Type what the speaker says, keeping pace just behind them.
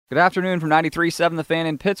Good afternoon from 93.7 The Fan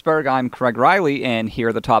in Pittsburgh. I'm Craig Riley, and here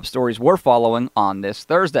are the top stories we're following on this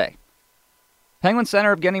Thursday. Penguins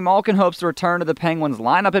center Evgeny Malkin hopes to return to the Penguins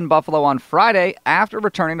lineup in Buffalo on Friday after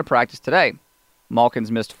returning to practice today.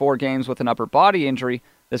 Malkin's missed 4 games with an upper body injury.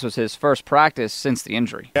 This was his first practice since the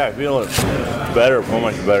injury. Yeah, I feel better, so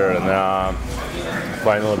much better, and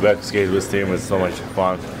finally back to skate with this team is so much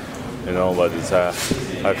fun, but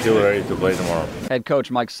I feel ready to play tomorrow. Head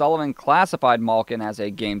coach Mike Sullivan classified Malkin as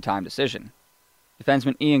a game-time decision.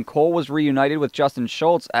 Defenseman Ian Cole was reunited with Justin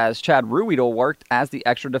Schultz as Chad Ruhwedel worked as the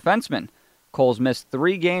extra defenseman. Cole's missed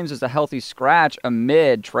 3 games as a healthy scratch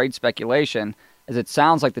amid trade speculation, as it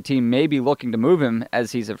sounds like the team may be looking to move him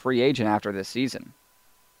as he's a free agent after this season.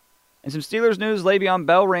 In some Steelers news, Le'Veon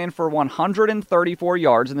Bell ran for 134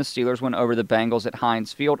 yards, and the Steelers went over the Bengals at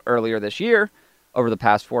Heinz Field earlier this year. Over the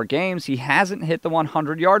past 4 games, he hasn't hit the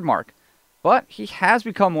 100-yard mark, but he has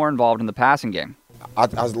become more involved in the passing game. I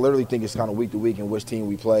literally think it's kind of week to week in which team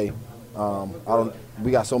we play.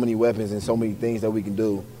 We got so many weapons and so many things that we can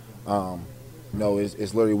do.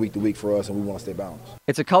 It's literally week to week for us, and we want to stay balanced.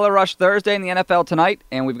 It's a color rush Thursday in the NFL tonight,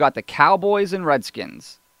 and we've got the Cowboys and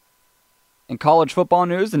Redskins. In college football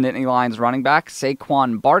news, the Nittany Lions running back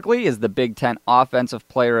Saquon Barkley is the Big Ten Offensive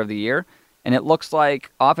Player of the Year, and it looks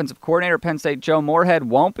like offensive coordinator Penn State Joe Moorhead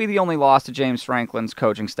won't be the only loss to James Franklin's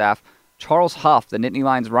coaching staff. Charles Huff, the Nittany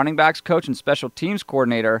Lions running backs coach and special teams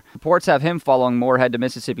coordinator, reports have him following Moorhead to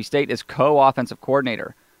Mississippi State as co-offensive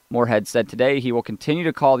coordinator. Moorhead said today he will continue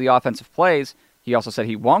to call the offensive plays. He also said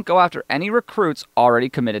he won't go after any recruits already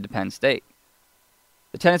committed to Penn State.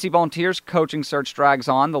 The Tennessee Volunteers coaching search drags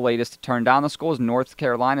on. The latest to turn down the school is North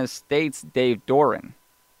Carolina State's Dave Doran.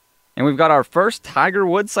 And we've got our first Tiger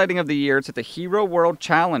Woods sighting of the year. It's at the Hero World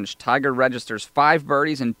Challenge. Tiger registers 5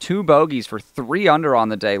 birdies and 2 bogeys for 3 under on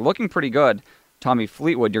the day. Looking pretty good. Tommy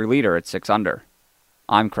Fleetwood, your leader, at 6 under.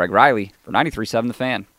 I'm Craig Riley for 93.7 The Fan.